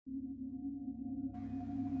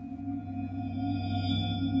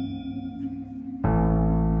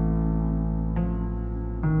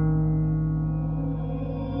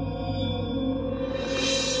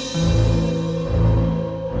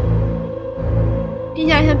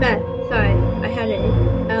Yeah, I had that. Sorry, I had it.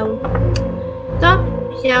 Stop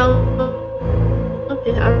yelling.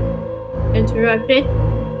 Interrupted.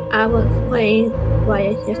 I will explain why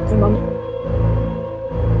it's just a moment.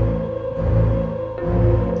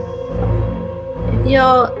 If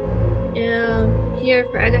you're here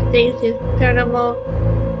for other things, it's paranormal.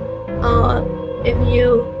 If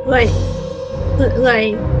you put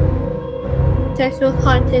sexual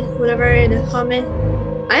content, whatever in the comments,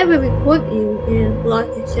 I will report you and block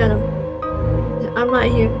the channel. I'm not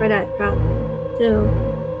here for that crap. So,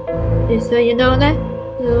 just so you know that.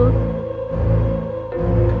 So,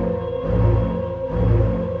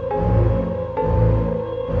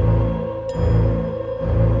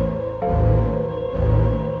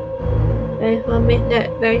 I just want to make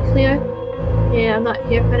that very clear. Yeah, I'm not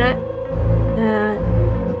here for that.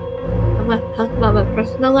 I'm not talking about my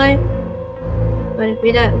personal life. But if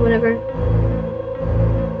you that, whatever.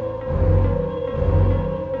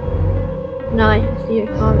 Now I can see your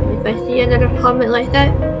comment. If I see another comment like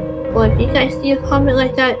that, or if you guys see a comment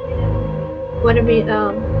like that, whether it be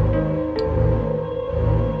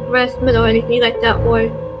harassment or anything like that, or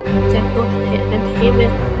sexual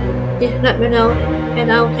entertainment, just let me know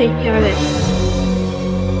and I'll take care of it.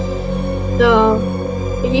 So,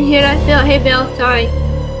 if you hear that, hey Bill, sorry.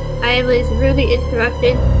 I was really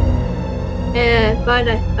interrupted by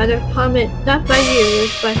that other comment, not by you, it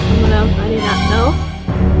was by someone else I did not know.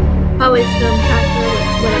 Probably some hacker or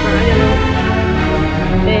whatever, I don't know.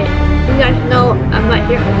 But you guys know I'm not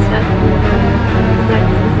here for sex anymore. You guys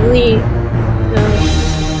just leave. So,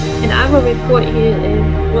 and I will report you and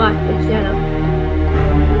block the channel.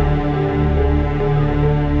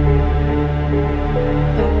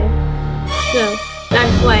 Okay. So,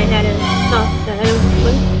 that's why I had to stop that I was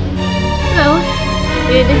doing. So,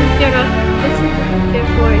 this is your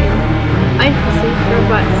for ITC for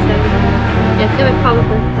Box7. Yeah, so I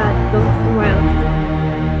probably that goes somewhere else.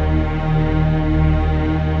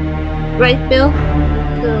 Right, Bill?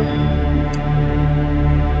 So,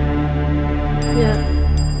 yeah.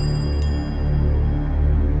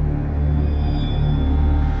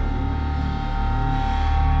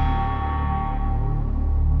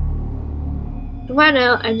 Right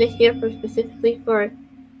now, I'm just here for specifically for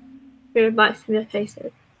Spirit Box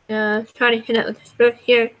Simulator. Trying to connect with the spirit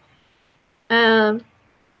here. The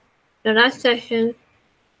last session,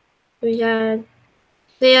 we had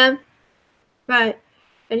Sam. Right.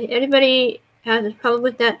 And if anybody has a problem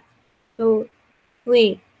with that, so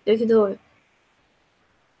leave. There's a door.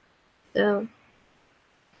 So.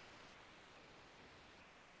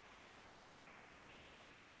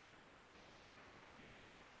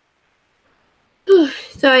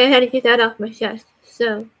 Sorry, I had to get that off my chest.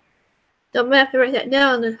 So I'm gonna have to write that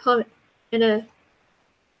down in the comment. The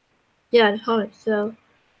comment. So,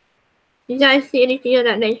 if you guys see anything of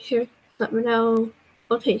that nature, let me know.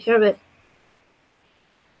 I'll take care of it.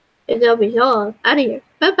 And they'll be all out of here.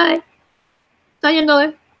 Bye bye.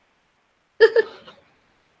 Sayonara.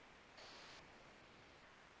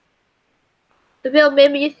 The Bill,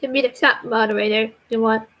 maybe you should be the chat moderator if you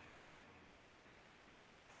want.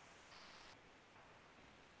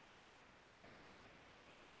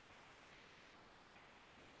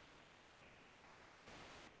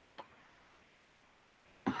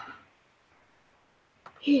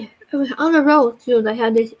 Yeah, I was on a roll too, and I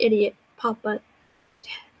had this idiot pop up.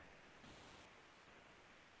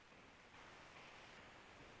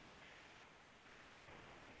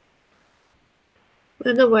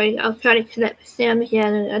 Well, don't worry, I'll try to connect with Sam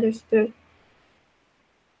again and other spirits.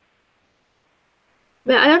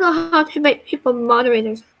 But I don't know how to make people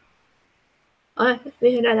moderators. I'll have to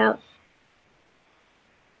figure that out.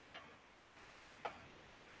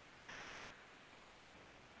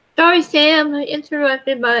 Sorry, Sam, I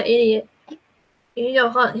interrupted by an idiot. You can go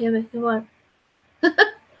hunt him if you want.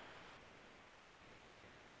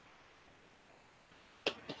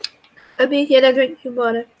 I'll be here to drink some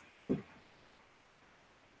water.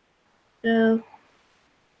 So.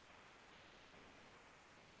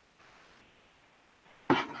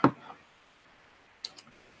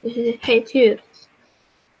 This is hey too.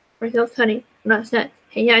 We're so funny. Not set.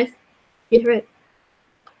 Hey guys, get rid.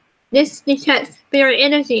 This detects spirit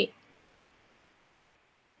energy.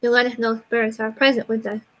 To let us know spirits are present with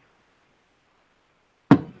us.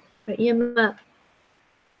 Right, EMF.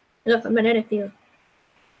 Look, I'm an interview.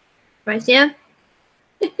 Right, Sam?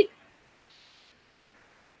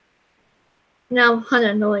 Now I'm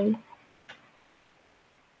kinda annoying.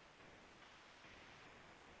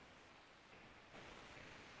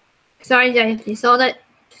 Sorry guys, if you saw that.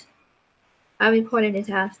 I reported the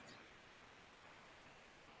task.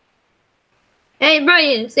 Hey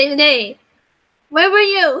Brian, save the day. Where were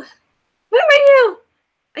you? Where were you?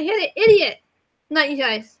 I hit an idiot. Not you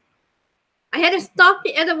guys. I had to stop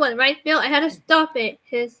the other one, right, Bill? I had to stop it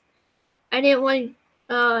because I didn't want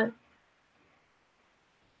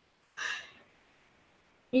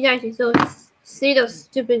you guys to still see those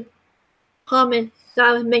stupid comments that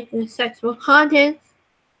I was making sexual content.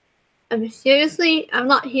 I mean, seriously, I'm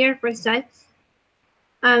not here for sex.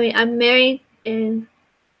 I mean, I'm married and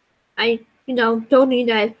I, don't need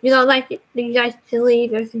that. If you don't like it, then you guys can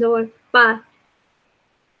leave. There's the door. Bye.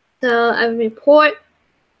 So I report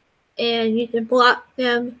and you can block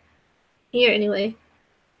them here anyway.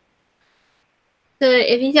 So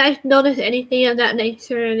if you guys notice anything of that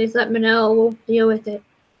nature, just let me know. We'll deal with it.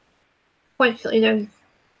 Fortunately, there's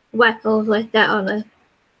wackos like that on the.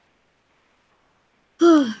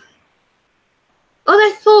 Oh,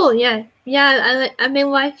 that's cool. Yeah, I've been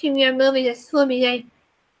watching your movie. That's cool, BJ.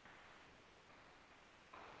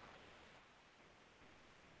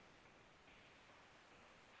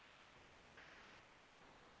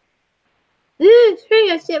 Sure,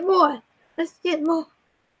 let's get more. Let's get more.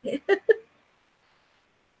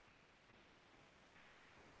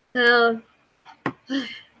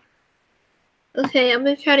 Okay, I'm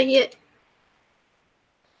gonna try to get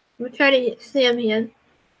Sam here.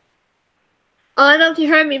 Oh, I don't know if you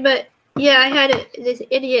heard me, but yeah, I had this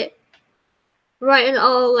idiot writing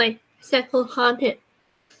all like sexual content.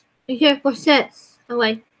 Be here for sex. I'm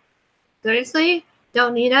like, seriously?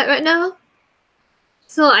 Don't need that right now?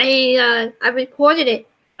 So I reported it.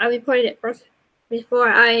 I reported it first before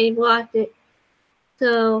I blocked it.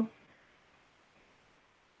 So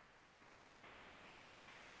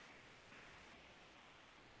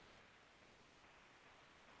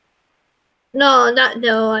no,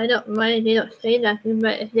 I don't mind. They don't say nothing,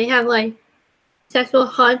 but if they have like sexual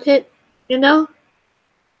content, they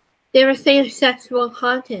were saying sexual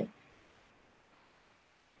content.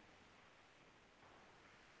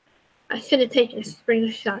 I should have taken a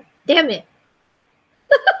screenshot. Damn it.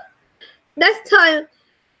 Next time,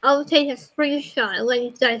 I'll take a screenshot and let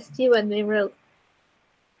you guys see what they wrote.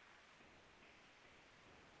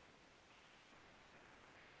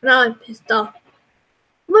 Now I'm pissed off.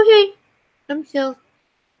 Okay, I'm chill.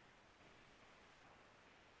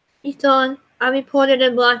 He's on. I reported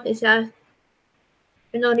and blocked his ass.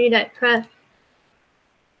 I don't need that crap.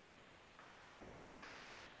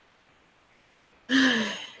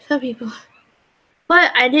 Some people.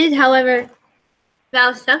 But I did, however,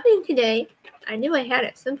 found something today. I knew I had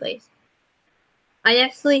it someplace. I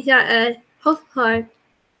actually got a postcard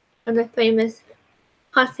of the famous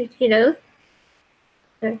Constantino.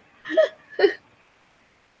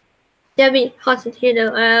 Debbie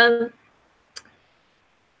Constantino.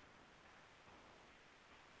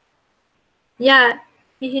 Yeah,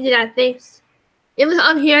 you can do that. Thanks. It was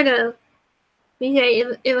on here though.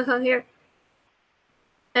 Yeah, it was on here.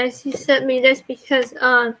 And she sent me this because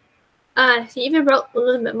she even wrote a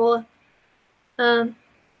little bit more.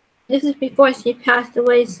 This is before she passed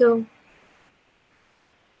away so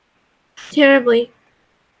terribly.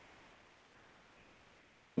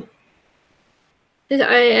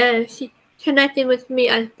 She connected with me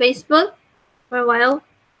on Facebook for a while.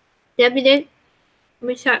 Debbie did.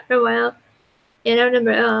 We chat for a while. And I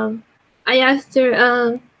remember I asked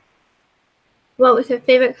her what was her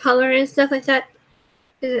favorite color and stuff like that.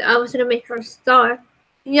 Because I was gonna make her a star.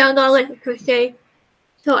 Yeah, not like a crochet.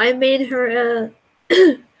 So I made her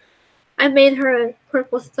I made her a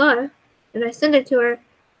purple star and I sent it to her.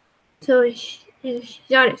 So she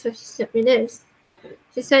got it, so she sent me this.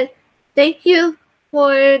 She said, "Thank you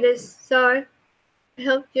for this star. I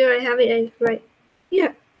hope you're having a right."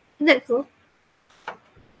 Yeah, isn't that cool?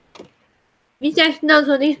 You guys know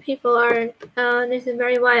who these people are. This is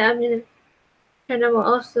very why I'm gonna turn them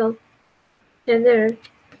also. And they're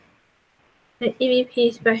an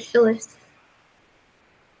EVP specialist.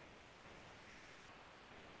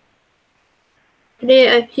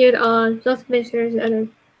 They appeared on Just Mixers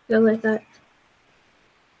and stuff like that.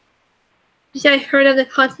 You guys heard of the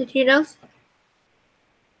Constantinos?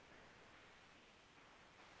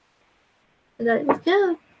 And that was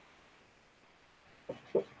down.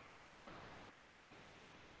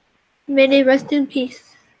 May they rest in peace.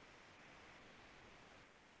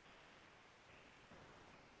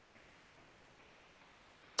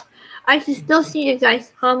 I can still see you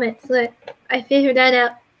guys' comments. Look, I figured that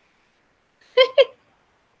out.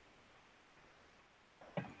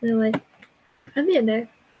 Anyway, I'm in there.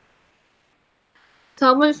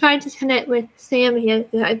 So I'm gonna try to connect with Sam here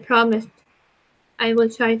because I promised I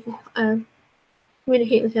would try to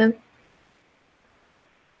communicate with him.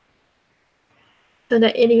 So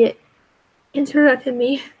that idiot interrupted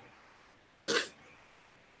me.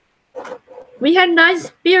 We had 9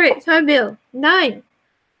 spirits, huh, Bill? 9.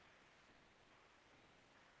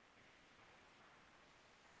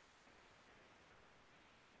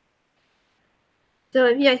 So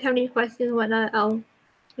if you guys have any questions and whatnot, I'll,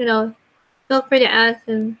 feel free to ask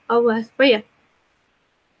and I'll ask for you.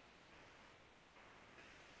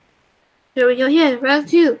 Here we go here, round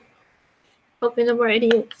 2. Hoping no more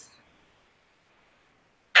idiots.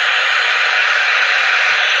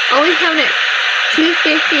 Always count it.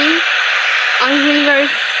 250 on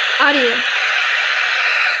reverse audio.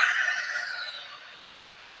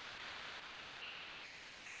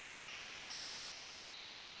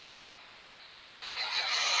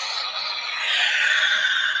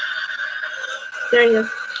 There you go.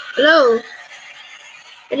 Hello.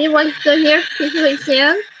 Anyone still here? Please raise your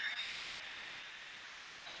hand.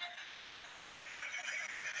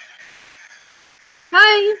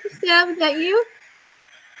 Hi, Sam. Is that you?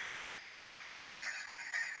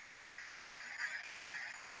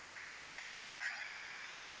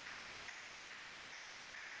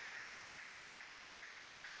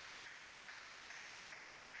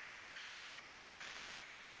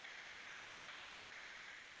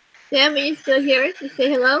 Sam, are you still here to say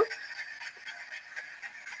hello?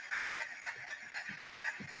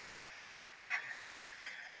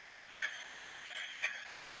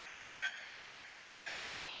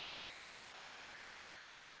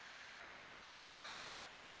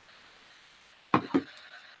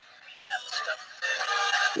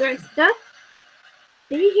 You're stuck?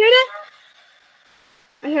 Did you hear that?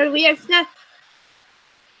 I heard we are stuck.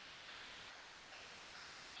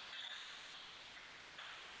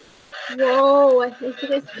 Whoa, I think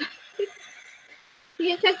it's... Can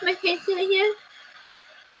you touch my face in here?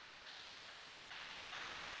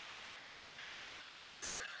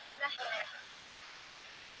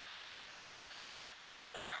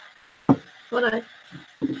 Hold on.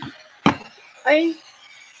 I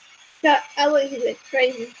got allergies like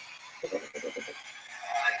crazy.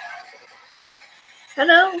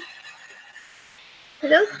 Hello?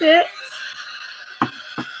 Hello, Spirit.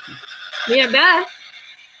 We are back.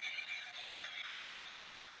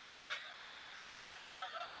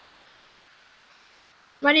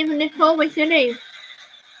 My name is Nicole. What's your name?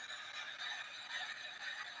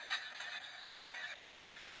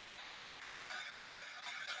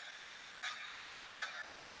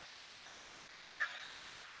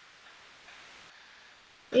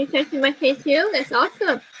 Are you touching my face too? That's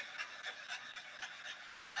awesome.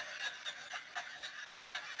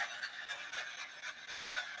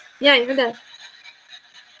 Yeah, you're that.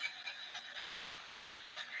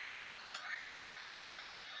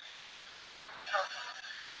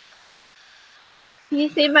 Can you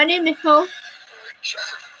say my name, Nicole?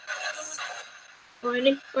 Or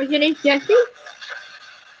your name Jesse?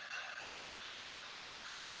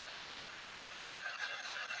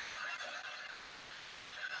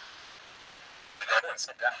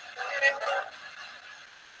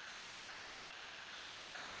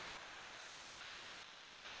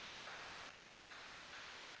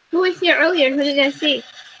 Who was here earlier? Who did I see?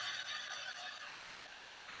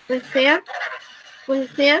 Was Sam? Was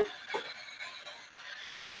it Sam?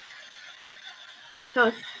 Oh,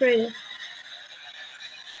 it's great.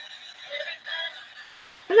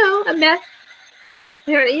 Hello, I'm back.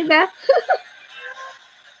 Here, are you back?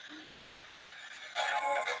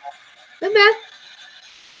 I'm back.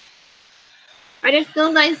 Are there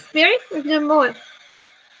still 9 spirits or is there more?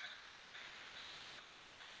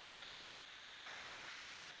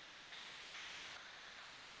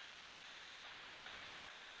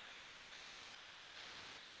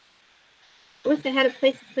 I wish I had a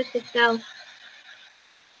place to put this down.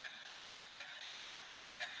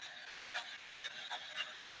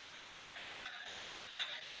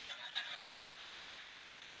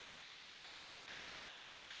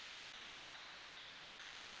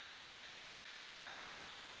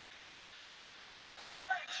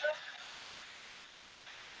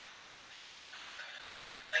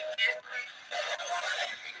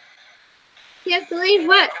 Can't believe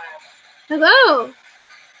what? Hello?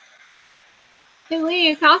 Can't believe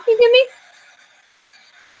you're talking to me?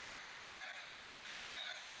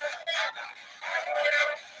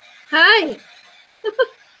 Hi.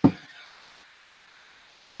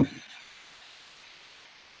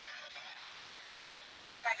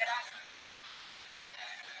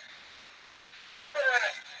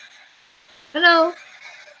 Hello.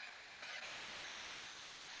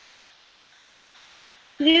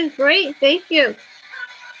 This is great. Thank you.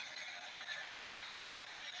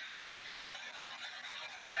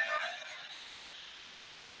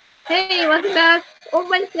 Hey, welcome back. Oh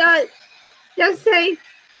my god. Just say,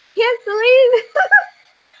 can't believe.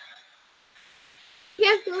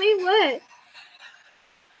 can't believe what?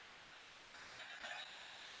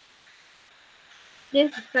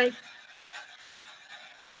 Jesus Christ.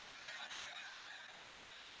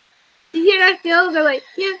 You hear that feel? They're like,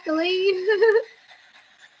 can't believe.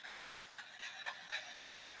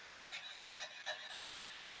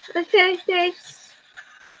 Okay, thanks.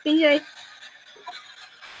 See you.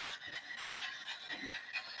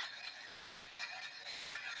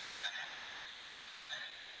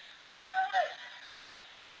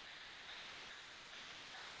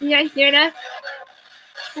 You guys hear that?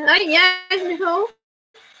 Hello, yes, Nicole.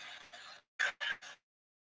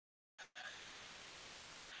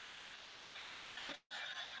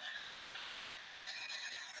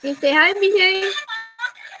 You say hi, BJ.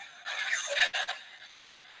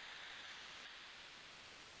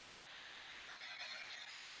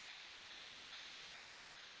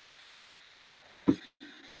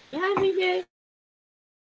 Hi, BJ.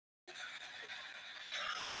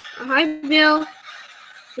 Oh, hi, Bill.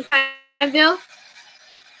 Hi, Bill.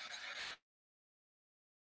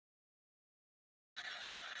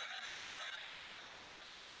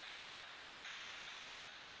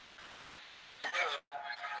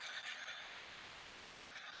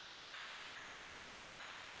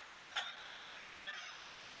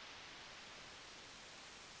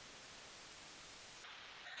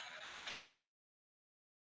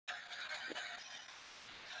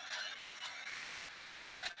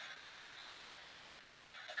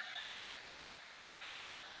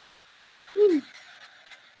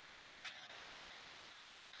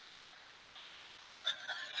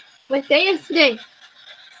 What day is today?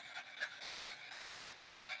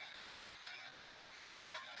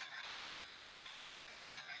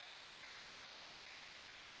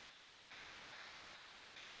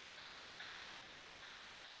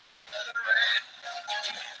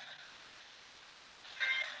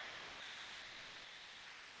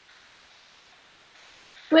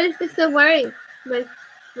 What is this still wearing? With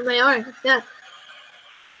my arm? What's that?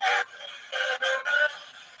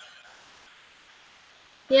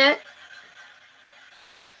 Yeah.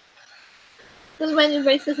 This is my new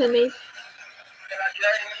bracelet I made.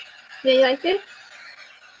 Yeah, you like it?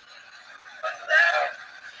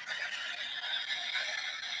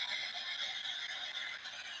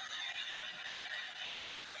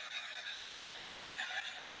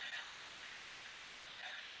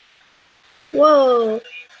 Whoa.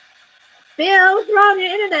 Bill, what's wrong with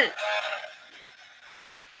your internet?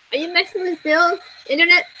 Are you messing with Bill's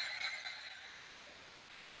internet?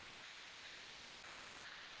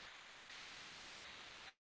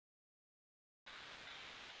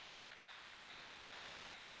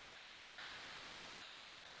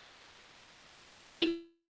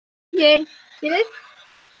 Yeah. Get it?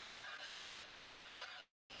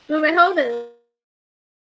 Move my hold it.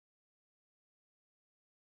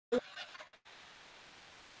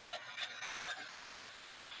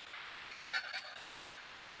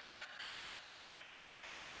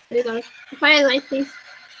 There you go. Fire light, please.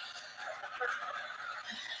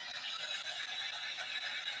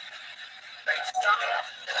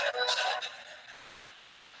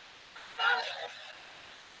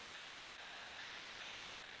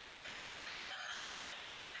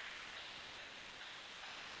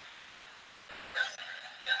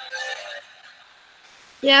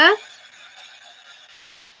 Yeah?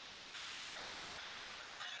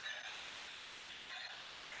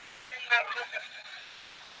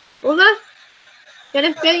 Hola?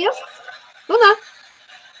 ¿Quieres video? Hola?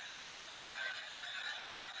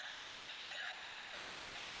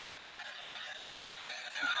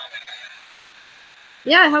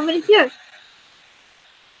 Yeah, how many here?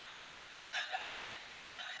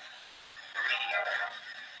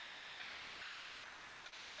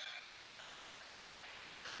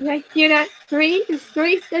 You guys hear that? Three? Is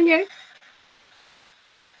three still here?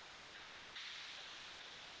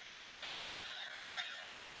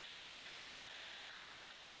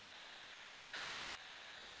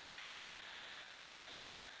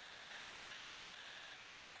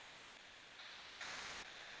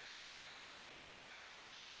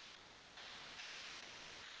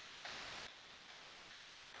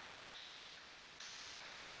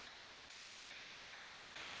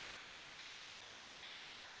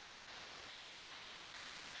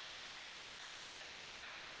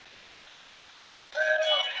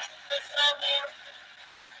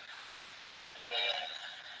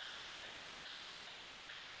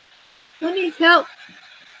 Who needs help?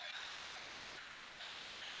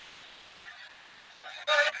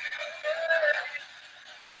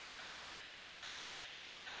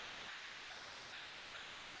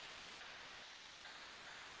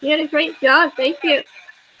 You did a great job. Thank you.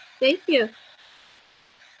 Thank you.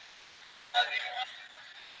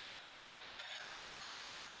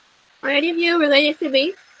 Are any of you related to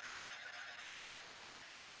me?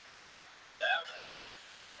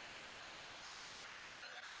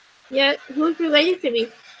 Yeah, who's related to me?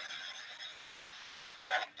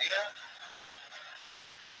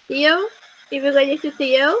 Theo? You related to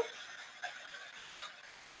Theo?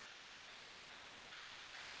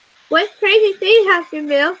 What crazy thing happened,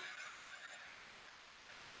 Bill?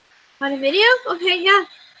 On a video? Okay, yeah.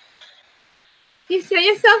 You show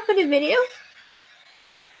yourself on a video?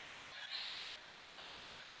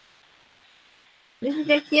 This is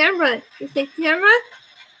the camera. This is the camera?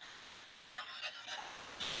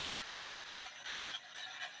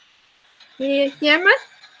 You need a camera?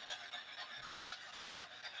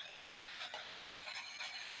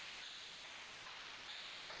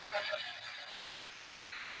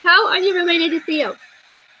 How are you related to Theo?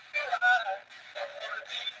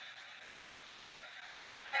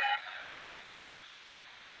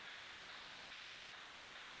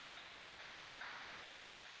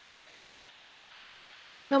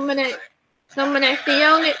 Someone that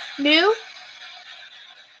Theo knew?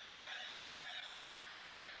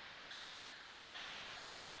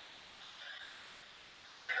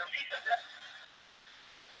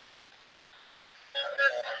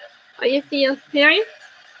 Are you Theo's parents?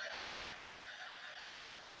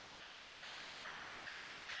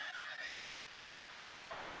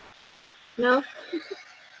 No.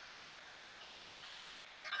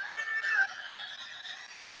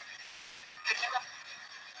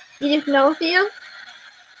 You just know Theo?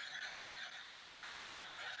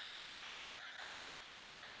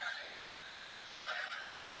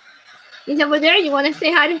 He's over there. You want to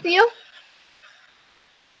say hi to Theo?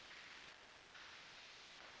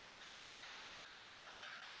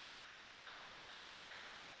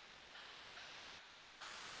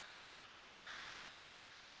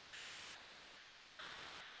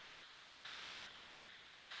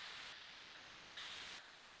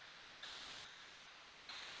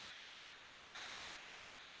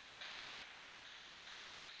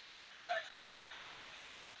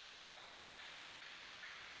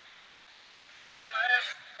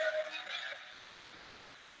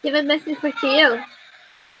 Give a message for Theo.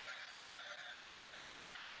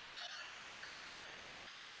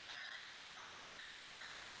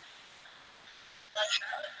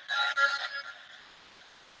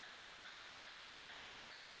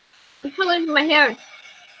 What color is my hair?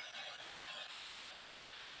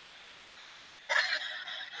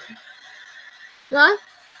 Huh?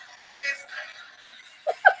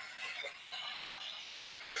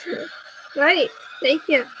 Right. Thank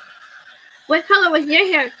you. What color was your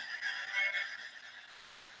hair?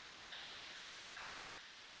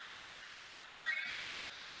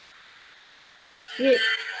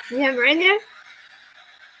 You have red hair?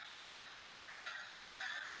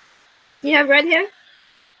 You have red hair?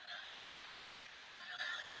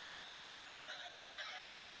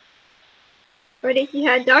 Or did you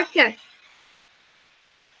have dark hair?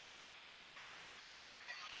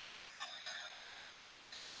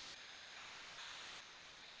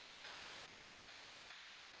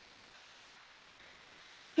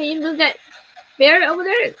 Can you move that bear over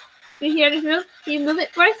there? You hear this move? Can you move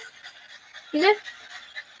it for us? See this?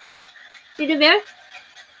 See the bear?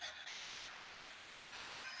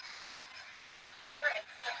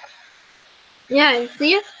 Yeah,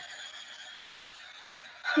 see it?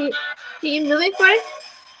 Can you move it for us?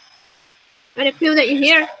 Gotta prove that you're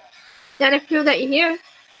here. Gotta prove that you're here.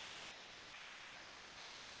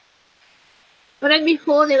 But I'd be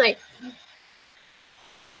holding like.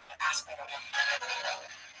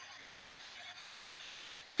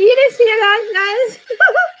 You didn't see that, guys?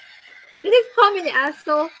 You just called me the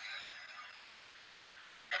asshole.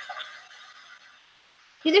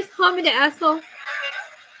 You just called me the asshole.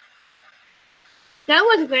 That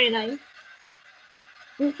was very nice.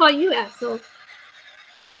 I'm call you asshole.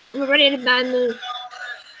 I'm already in a bad mood.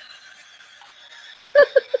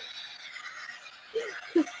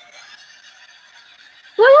 What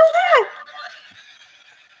was that?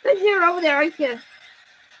 There's here over there, right here.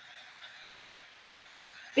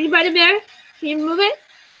 Are you by the bear? Can you move it?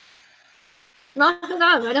 Knock it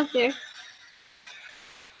off, I don't care.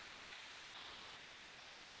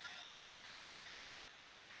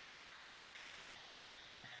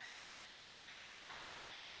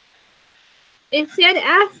 It said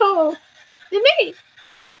asshole to me.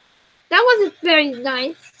 That wasn't very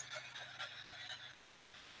nice.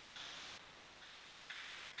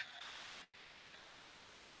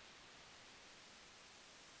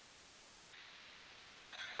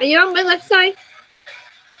 Are you on my left side?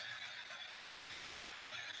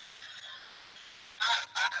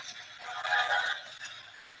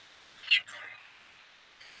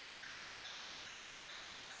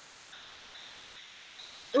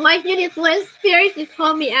 My Judy's one spirit just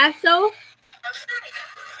called me asshole.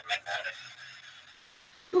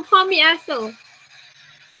 Who called me asshole?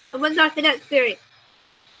 I want to talk to that spirit.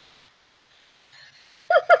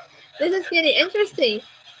 This is getting interesting.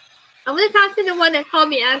 I want to talk to the one that called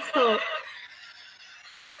me asshole.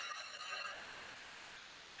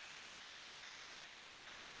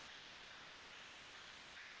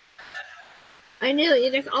 I knew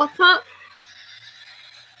you just all talk.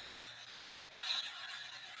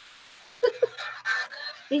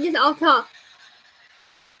 You just all talk.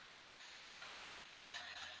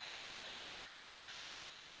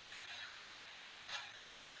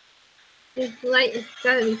 This light is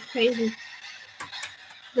gotta be crazy.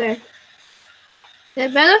 There. Is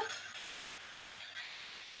that better?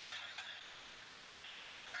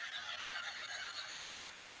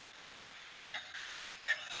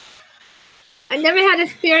 I never had a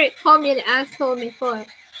spirit call me an asshole before.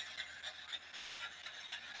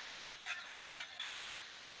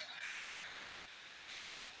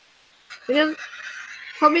 You know,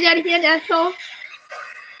 call me that again, asshole?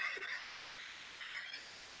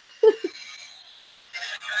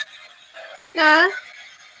 Yeah.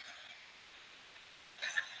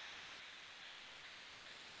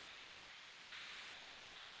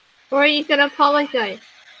 Or are you gonna apologize?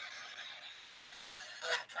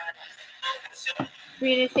 For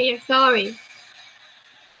you to say you're sorry.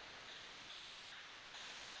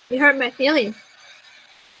 You hurt my feelings.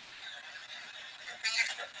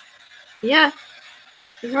 Yeah.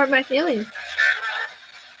 You hurt my feelings.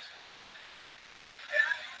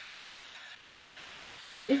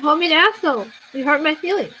 You called me an asshole. You hurt my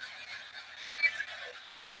feelings.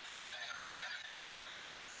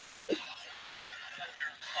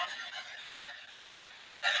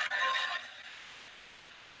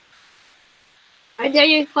 I dare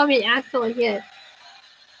you to call me an asshole again.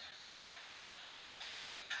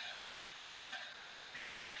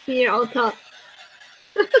 See your old talk.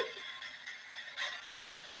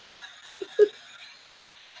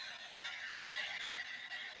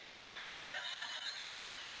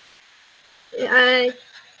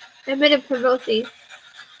 I've been a provoking.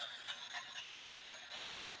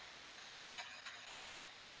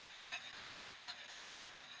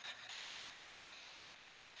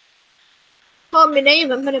 Call me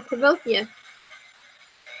name, I'm gonna provoke you.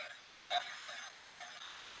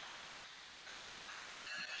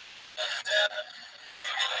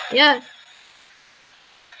 Yeah.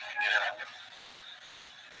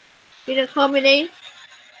 You just call me name?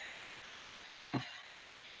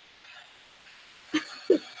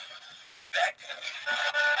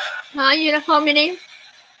 Huh? You gonna call me name?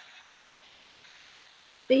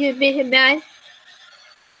 Are you being bad?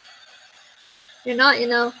 You're not, you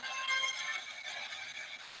know.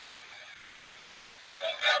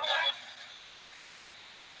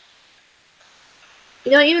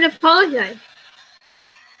 You don't even apologize.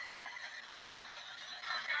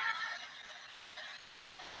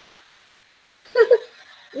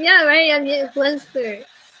 Yeah, right, I'm getting Glenn spirit.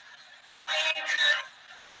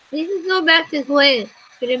 You can go back to Glenn.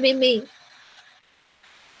 Gonna be me.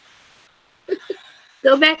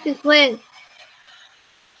 Go back to Glenn.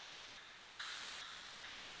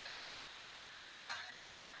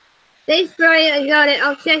 Thanks, Brian. I got it.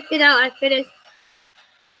 I'll check it out. I finished.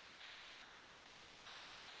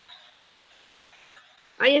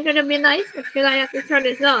 Are you gonna be nice, or should I have to turn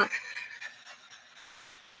this off?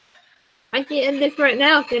 I can end this right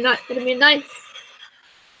now if you're not gonna be nice.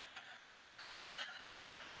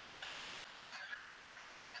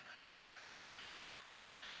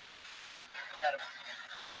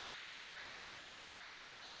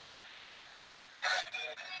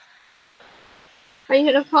 Are you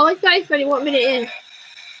gonna apologize, or do you want me to end?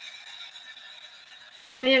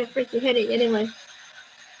 I had a freaking headache anyway.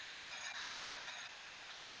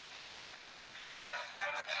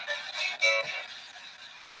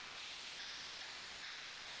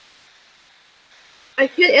 I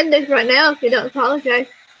could end this right now if you don't apologize.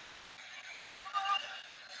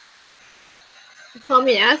 You call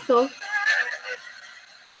me an asshole.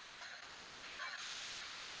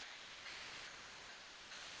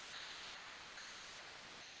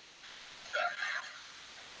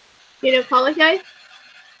 You don't apologize?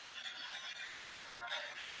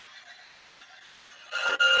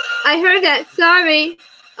 I heard that. Sorry.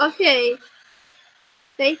 Okay.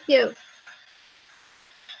 Thank you.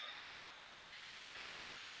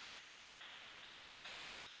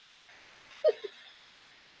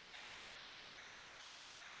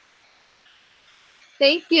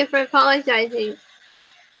 Thank you for apologizing.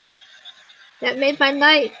 That made my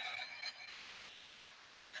night.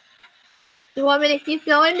 You want me to keep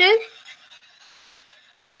going then?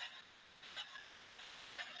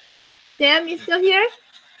 Sam, you still here?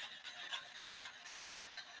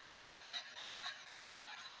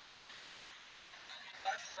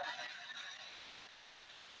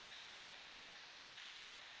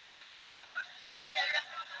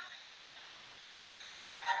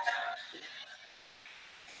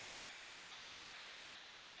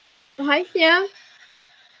 Oh, hi, Sam.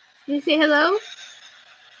 Can you say hello?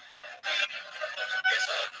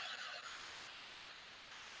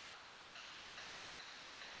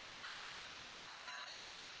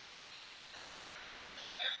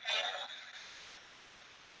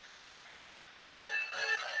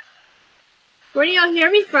 Where do y'all hear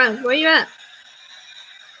me from? Where you at?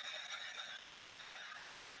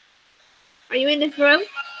 Are you in this room?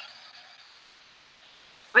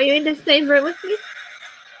 Are you in the same room with me?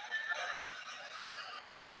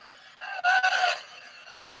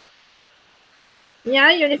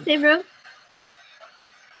 Yeah, you're in the same room?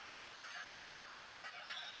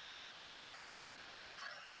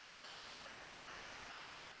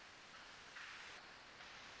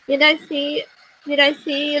 Did I see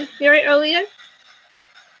you in spirit earlier?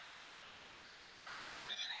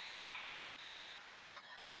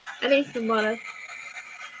 I need some water.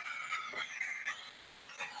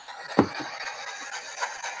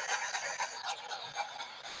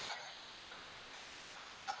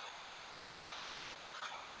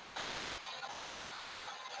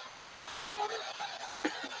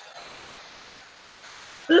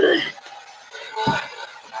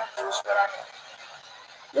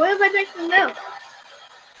 What if I drink some milk?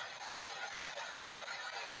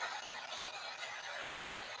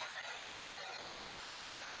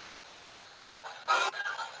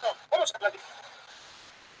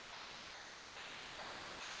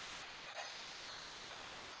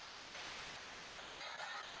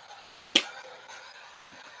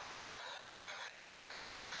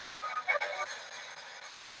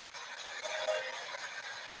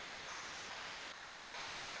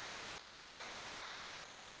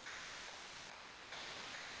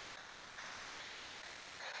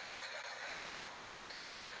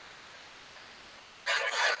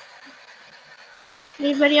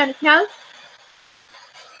 Anybody on the couch?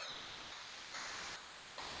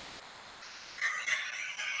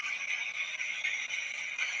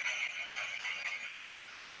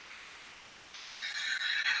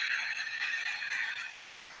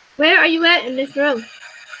 Where are you at in this room?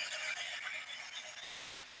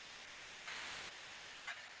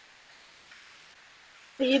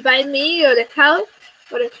 Are you by me or the couch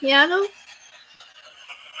or the piano?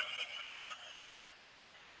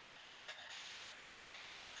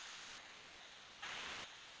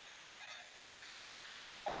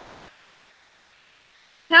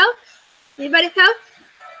 Couch? Anybody couch?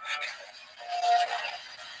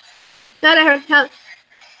 Thought I heard couch.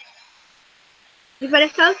 Anybody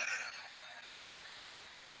couch?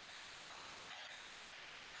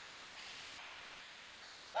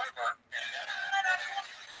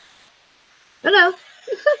 Hello.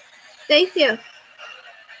 Thank you.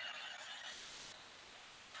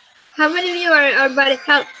 How many of you are by the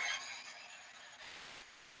couch?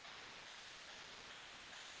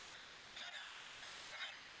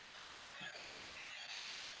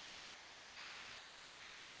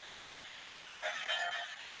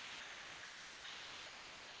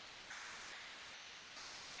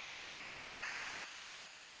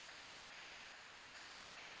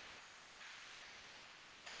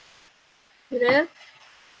 You there?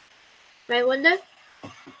 By window?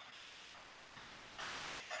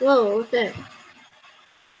 Whoa, what's that?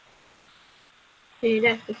 Hey,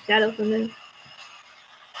 that's the shadow from them.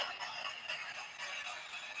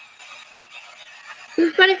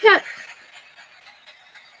 Who's by the couch?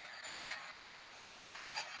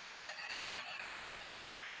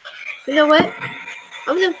 You know what?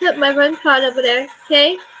 I'm gonna put my run pod over there,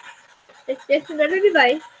 okay? It's just another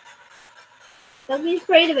device. Don't be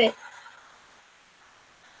afraid of it.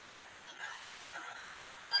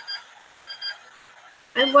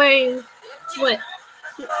 I'm wearing what?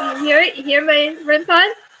 You hear it? You hear my run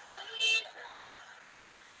pod?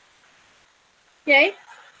 Okay?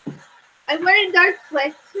 I'm wearing dark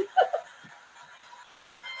sweats.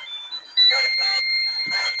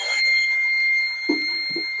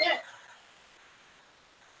 Yeah.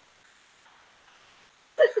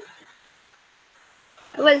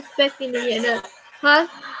 I wasn't expecting to get up. Huh?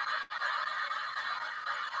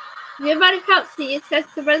 You're about to couch see it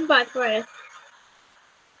sets the run pod for us.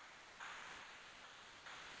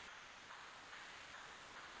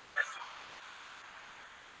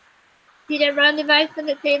 See that round device on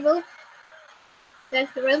the table?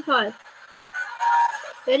 That's the run pod.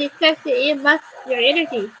 Then it sets the EMF, your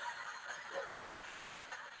energy.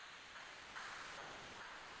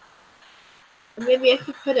 Maybe I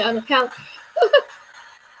should put it on the couch.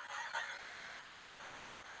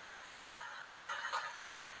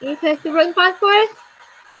 You take the run pod for us?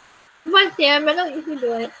 Come on, Sam. I know you can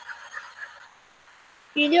do it.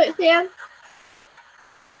 Can you do it, Sam?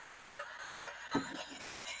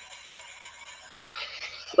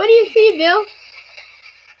 What do you see, Bill?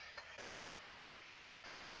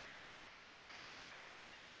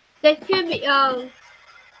 That should be,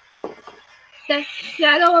 that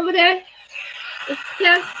shadow over there is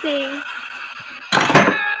casting.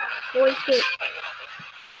 Voice it.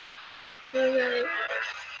 Alright.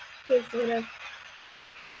 Here's what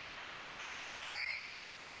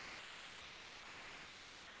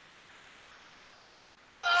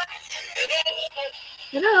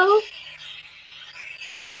Hello?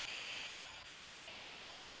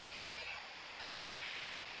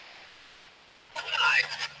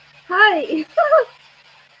 Hi.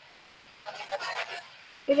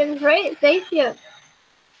 You're doing great. Thank you.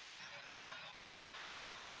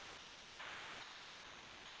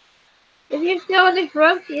 If you're still in this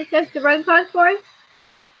room, can you test the run pod for us?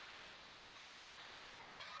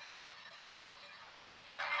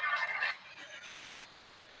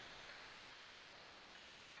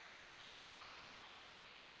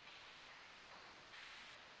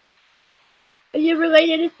 Are you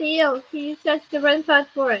related to CEO? Can you test the run pod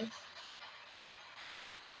for us?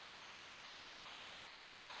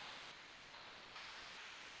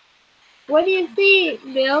 What do you see,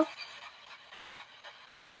 Bill?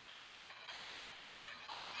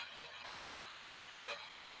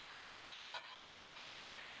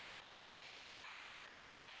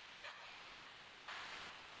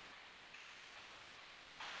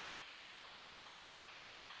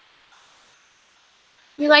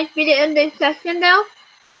 You like me to end this session now? Is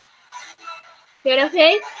that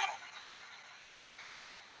okay?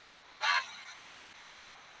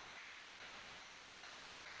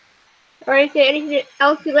 Or is there anything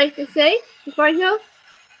else you'd like to say before I go?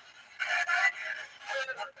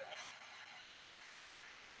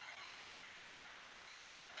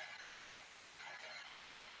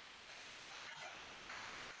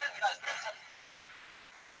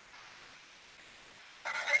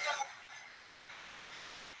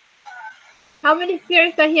 How many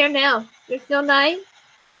spirits are here now? There's still 9?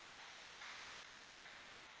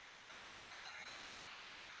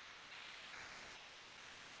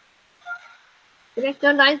 There's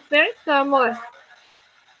still 9 spirits or more?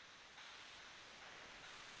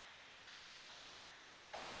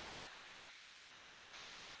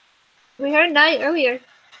 We heard 9 earlier.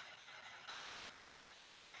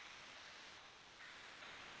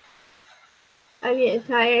 I'm getting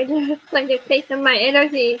tired. It's like they're taking my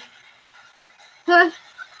energy. Huh.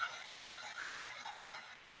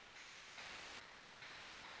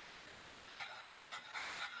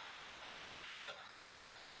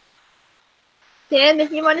 Dan,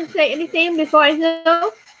 if you want to say anything before I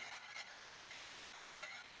go?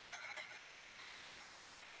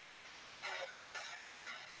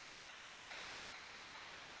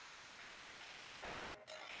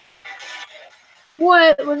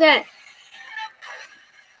 What was that?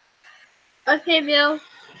 Okay, Bill.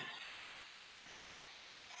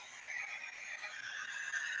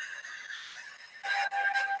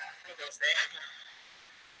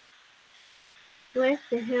 What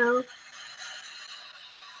the hell?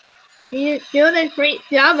 You're doing a great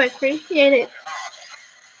job. I appreciate it.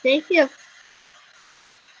 Thank you.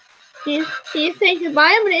 Can you say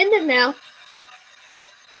goodbye? I'm going to end it now.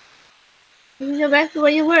 You can go back to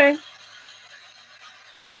where you were.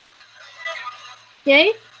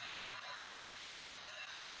 Okay?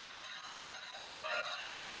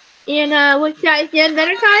 And we'll chat again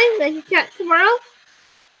another time. Let's chat tomorrow.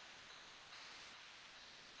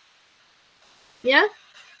 Yeah?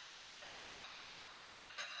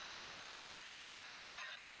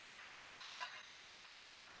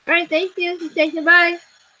 Alright, thank you. You say goodbye.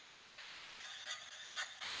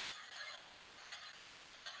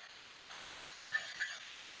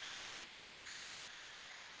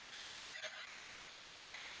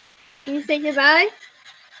 Can you say goodbye?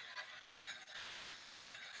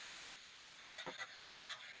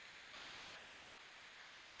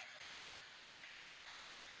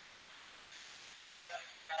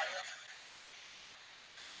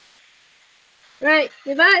 Right,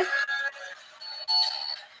 goodbye.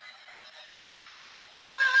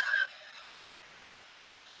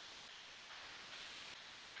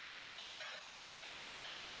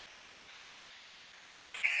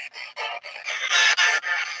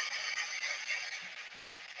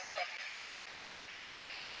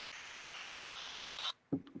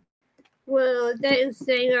 Well, that is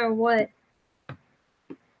saying or what?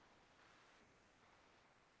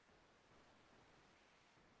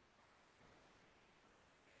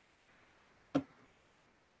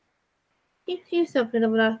 You see something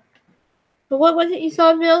over there. But what was it you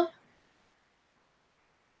saw, Bill?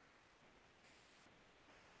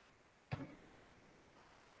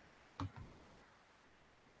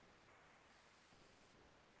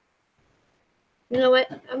 You know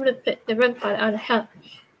what? I'm gonna put the run part on the house.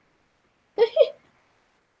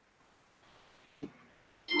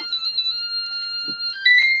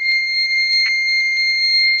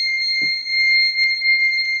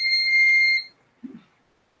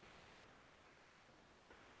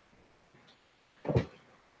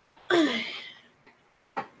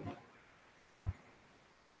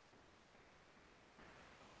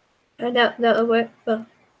 I doubt that'll work, but I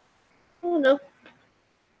don't know.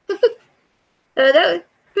 That was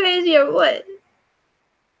crazy or what?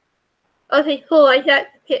 Okay, cool. I got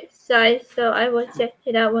the pit size, so I will check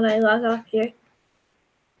it out when I log off here.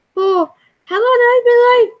 Oh, how long have I been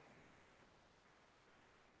live?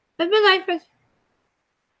 I've been live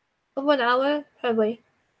for over an hour, probably.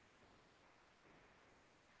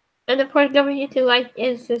 And of course, don't forget to like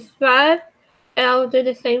and subscribe, and I will do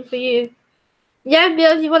the same for you. Yeah,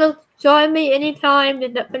 Bill, if you want to join me anytime,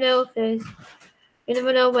 then let me know, because you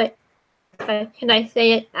never know what, can I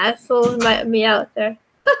say it, assholes might be out there.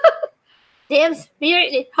 Damn spirit,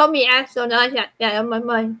 they call me asshole, now I got that on my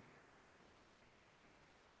mind.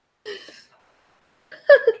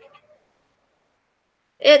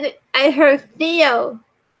 And I heard Theo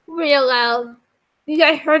real loud. You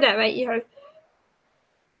guys heard that, right? You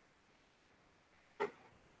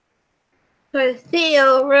heard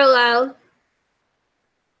Theo real loud.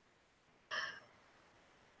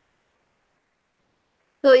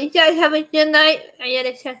 So you guys have a good night. I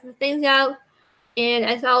gotta check some things out. And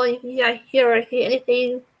as always, if you guys hear or see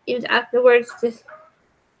anything, even afterwards, just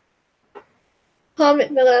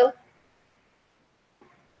comment below.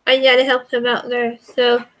 I gotta help them out there.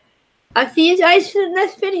 So I'll see you guys in the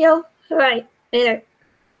next video. Alright, later.